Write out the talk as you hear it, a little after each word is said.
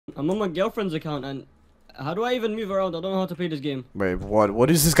I'm on my girlfriend's account, and how do I even move around? I don't know how to play this game. Wait, what? What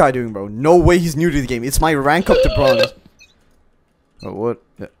is this guy doing, bro? No way he's new to the game. It's my rank up to bronze. Oh,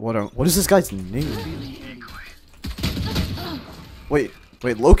 what is this guy's name? Wait,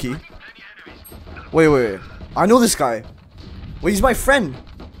 Loki? Wait. I know this guy. Wait, he's my friend.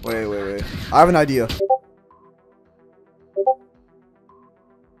 Wait. I have an idea.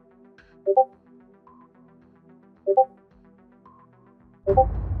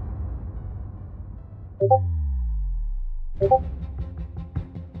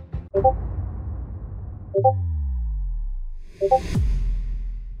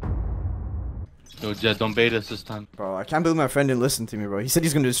 Yo, Jet, don't bait us this time. Bro, I can't believe my friend didn't listen to me, bro. He said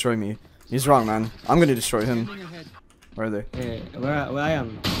he's gonna destroy me. He's wrong, man. I'm gonna destroy him. Where are they? Where I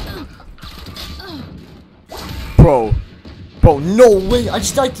am. Bro, no way! I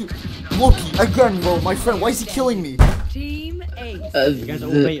just died to Loki again, bro. My friend, why is he killing me? Team A. You guys are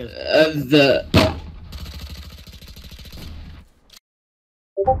all baiters.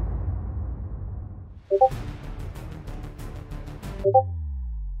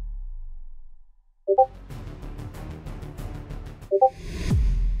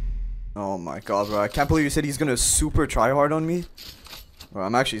 Oh my god, bro. I can't believe you said he's gonna super try hard on me. Bro,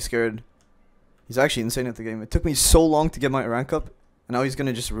 I'm actually scared. He's actually insane at the game. It took me so long to get my rank up, and now he's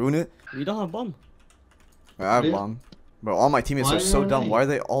gonna just ruin it. We don't have bomb. Bro, I have bomb. Bro, all my teammates are so dumb. Why are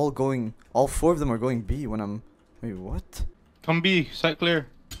they all going... All 4 of them are going B when I'm... Wait, what? Come B, site clear.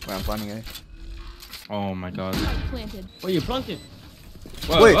 Wait, I'm planning A. Oh my god. Wait, you planted?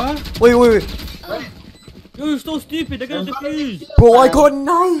 What? Wait. Yo, you're so stupid. They're gonna defuse. Bro, I got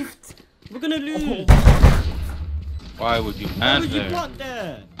knifed. We're gonna lose. Why would you Why plant would you there? plant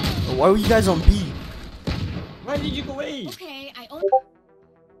there? Why were you guys on B? Why did you go away? Okay, I own.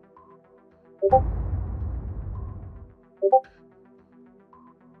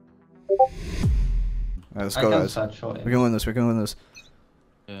 Alright, let's go, guys. We can win this.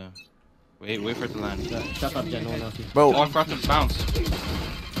 Yeah. Wait for it to land. Shut up, Jen. No one else. Bro, Oh, I forgot to bounce.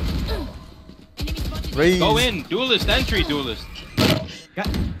 raise. Go in. Duelist entry, duelist.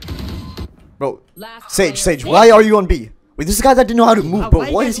 Bro, Sage, why are you on B? Wait, this is a guy that didn't know how to move,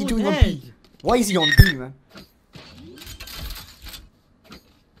 bro. Why is he doing on B? Why is he on B, man?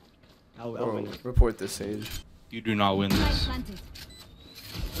 I'll Bro, win it. report this, Sage. You do not win this.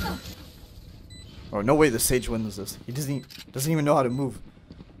 Oh, no way the Sage wins this. He doesn't even know how to move.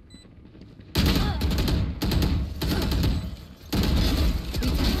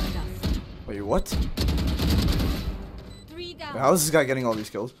 Wait, what? Wait, how is this guy getting all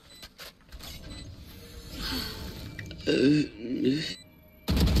these kills?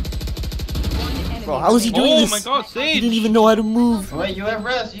 Bro, how is he doing this? Oh my god, Sage! He didn't even know how to move. Wait, you have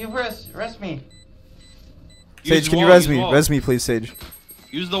rest me. Sage, can you res me? Res me, please, Sage.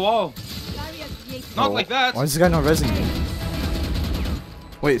 Use the wall. Not like that. Why is this guy not resing me?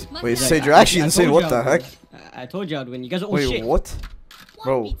 Wait, Sage, you're actually insane. What the heck? I told you I'd win. You guys are all Wait, shit. what?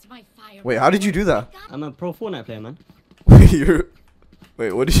 Bro. Wait, how did you do that? I'm a pro Fortnite player, man.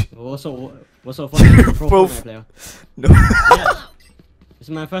 Wait, what did you... What's so funny? I'm a pro Fortnite player. No. Yeah. This is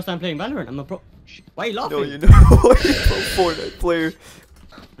my first time playing Valorant. I'm a pro... Why are you laughing? No, you know you're a pro Fortnite player.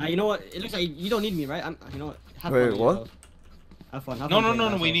 You know what? It looks like you don't need me, right? You know what? Have Wait, fun, what? Have fun.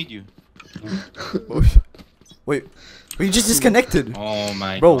 No, we need you. Wait, you just disconnected. Oh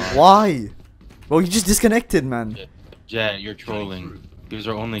my Bro, god. why? Bro, you just disconnected, man. Jet, you're trolling. Here's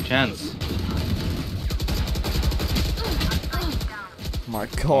our only chance. My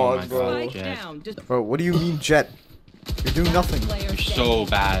god, my bro. God, Jet. Bro, what do you mean, Jet? You're doing nothing. You're so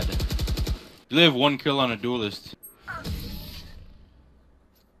bad. You have 1 kill on a duelist.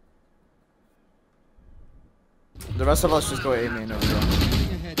 The rest of us just go A main over here.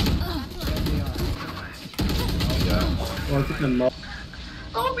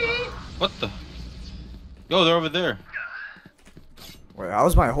 What the? Yo, they're over there. Wait, how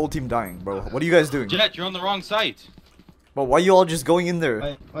is my whole team dying, bro? What are you guys doing? Jet, you're on the wrong site. Bro, why are you all just going in there?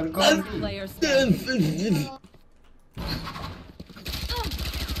 Wait, what going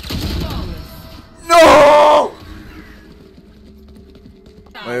No!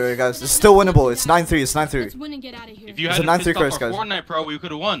 Wait, guys. It's still winnable. It's 9-3. It's 9-3. If you It's had a a 9-3 curse, guys. Fortnite Pro, we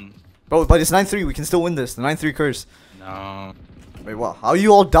could have won. Bro, but it's 9-3. We can still win this. The 9-3 curse. No. Wait, what? How are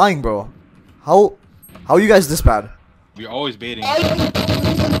you all dying, bro? How are you guys this bad? We're always baiting.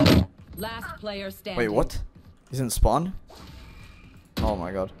 Last player standing. Wait, what? He's in spawn? Oh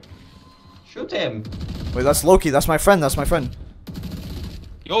my god. Shoot him. Wait, that's Loki. That's my friend. That's my friend.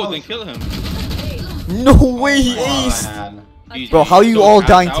 Yo, then kill him. No way, he aced. Man. GG. Bro, how are you So all trash.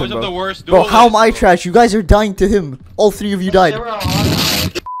 dying That to was him, the bro? worst Bro, how am I duelist, trash? You guys are dying to him. All 3 of you died. They were on.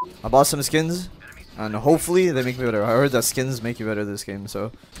 I bought some skins, and hopefully they make me better. I heard that skins make you better this game,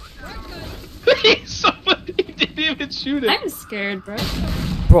 so. Somebody didn't even shoot it. I'm scared, bro.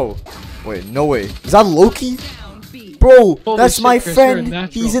 Bro, wait, no way. Is that Loki? Down B. Bro, Holy that's shit, my Chris, you're a friend.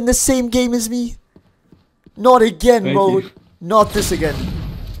 natural. He's in the same game as me. Not again, Thank bro. you. Not this again.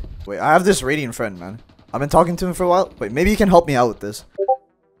 Wait, I have this radiant friend, man. I've been talking to him for a while. Wait, maybe he can help me out with this.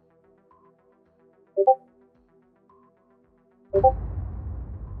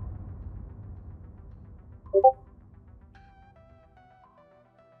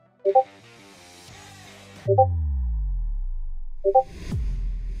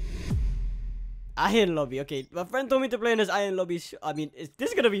 Iron lobby. Okay, my friend told me to play in this iron lobby. I mean, this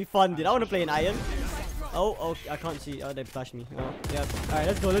is gonna be fun, dude. I want to play in iron. Oh, I can't see. Oh, they flashed me. Oh, yeah. All right,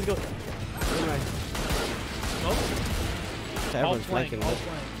 let's go. Let's go. Anyway. All Everyone's flank, flanking. all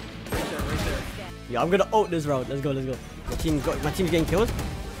flank. Right there, right there. Yeah, I'm gonna ult this round. Let's go. Let's go. My team's getting killed.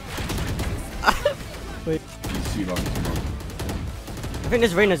 Wait. I think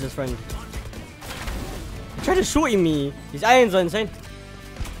this Reyna's his friend. He tried to shoot me. His irons are insane.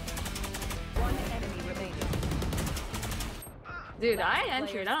 One enemy remaining. Dude, I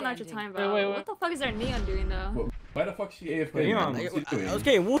entered. I don't know what you're talking about. Wait. What the fuck is our neon doing though? Why the fuck is she AFK? I, What's he doing? I was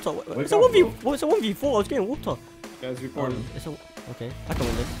getting water. It's a up, 1v. It's a 1v4. I was getting water. Guys, recording. It's a, okay, I can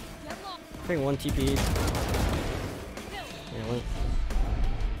win this. I think 1 TP. Yeah, one.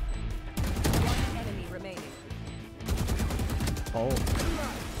 Enemy remaining. Oh.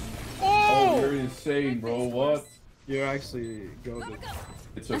 Oh, you're insane, bro. What? You're actually goaded.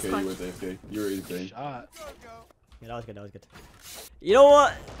 It's okay, you were AFK. You're insane. Shot. Yeah, that was good. That was good. You know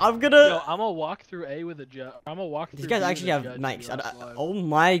what? I'm gonna. Yo, I'm gonna walk through A with a jet. I'm gonna walk through. These guys B with actually a have jet to mics. be honest live. Oh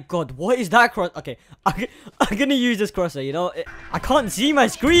my god, what is that cross? Okay, I'm gonna use this crosser. You know, I can't see my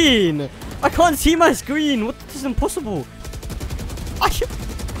screen. I can't see my screen. What? This is impossible. I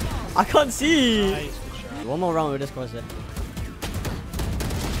can't see. Nice, good shot. One more round with this crosser.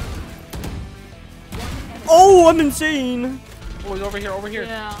 Oh, I'm insane. Oh, he's over here, over here.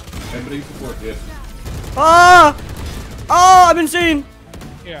 Yeah. Everybody support, yes. Ah! Ah, I'm insane.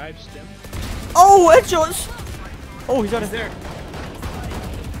 Here, I have stim. Oh, headshots. Oh, he's out of there.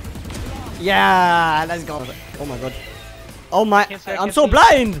 Yeah, let's go. Oh my god. Oh my, Can't see, I I'm can't so see.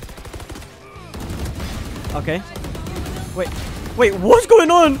 blind. Okay. Wait, what's going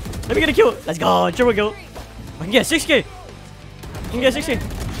on? Let me get a kill. Let's go, triple kill. I can get 6k. I can get 6k.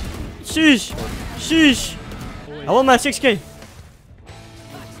 Sheesh. Sheesh. I want my 6k.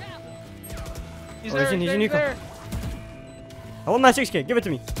 He's Oh, there, he's in he's Nico. there. I want my 6k. Give it to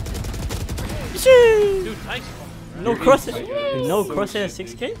me. Sheesh. Dude, nice. No crosshair. No crosshair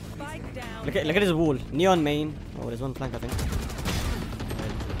 6k? Spike down. Look at his wall. Neon main. Oh, there's one flank, I think.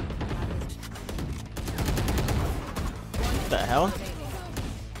 What the hell?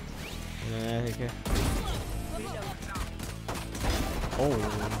 Yeah, okay. Oh.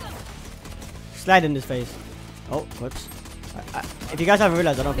 Slide in his face. Oh, whoops. If you guys haven't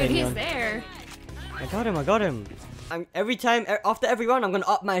realized, I don't play Dude, he's Neon. there. I got him. After every round, I'm gonna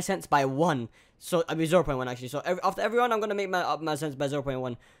up my sense by 1. So, I mean 0.1 actually. So, after every round, I'm gonna up my sense by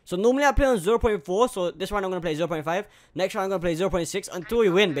 0.1. So, normally I play on 0.4. So, this round I'm gonna play 0.5. Next round I'm gonna play 0.6 until we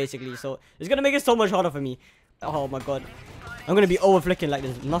win, basically. So, it's gonna make it so much harder for me. Oh my god. I'm gonna be over flicking like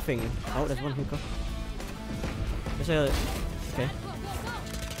there's nothing. Oh, there's one hookah. Okay.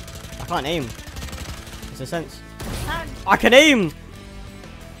 I can't aim. It's a sense. I can aim!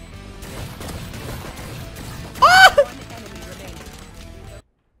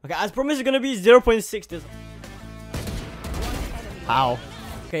 Okay, as promised, it's gonna be 0.6 this. How?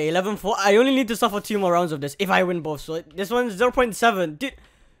 Okay, 11-4. I only need to suffer 2 more rounds of this if I win both. So this one's 0.7. Dude,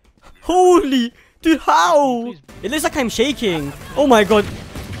 holy, dude, how? It looks like I'm shaking. Oh my god.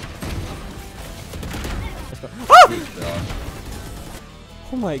 Let's go. Ah!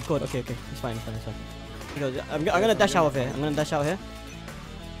 Oh my god. Okay, it's fine. I'm gonna dash out of here. I'm gonna dash out here.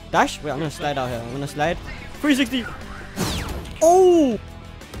 Dash? Wait, I'm gonna slide out here. I'm gonna slide. 360. Oh!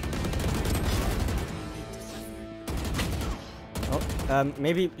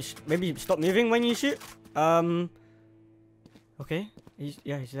 Maybe stop moving when you shoot. Okay. He's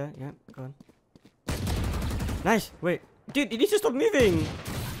there. Yeah, go on. Nice. Wait, dude, you need to stop moving.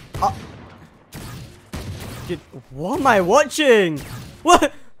 Dude, what am I watching?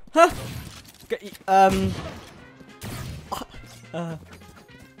 What? Huh? Okay,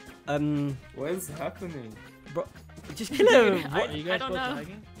 What is happening? bro, just kill him. Are you guys I don't both know.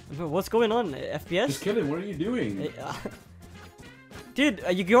 lagging? Bro, what's going on? FPS? Just kill him. What are you doing? Dude,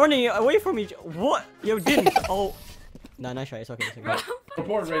 you're running away from each. What? You didn't. Oh. No, nice try. It's okay. It's okay.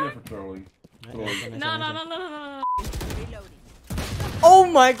 Report Rainer for trolling. Nice, nice, nice, No, nice, no, nice. no, no, no, no. Reloading. Oh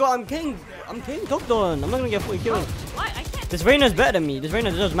my god, I'm getting dunked on. I'm not gonna get 40 kills. Why? I can't. This Reyna's better than me. This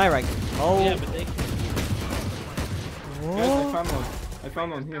Reyna deserves my rank. Oh. Yeah, but they. Guys, Oh. I found one. I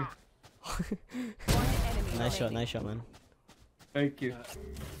found one here. Nice shot, man. Thank you.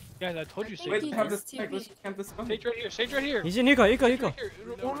 Guys, I told you. think Wait, he have is this tank. Let's camp this one. Sage right here. Sage right here. He's in hookah. Right here.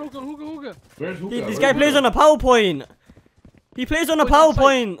 Oh, hookah. Where's Hookah? This Where's guy plays on Hookah? a PowerPoint. He plays on a Wait, outside.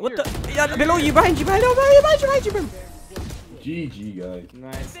 PowerPoint. What the? Yeah, below you, behind you, behind you. GG, guys.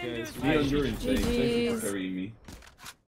 Nice, guys. Leon, you're insane. Thank you GGs. for carrying me.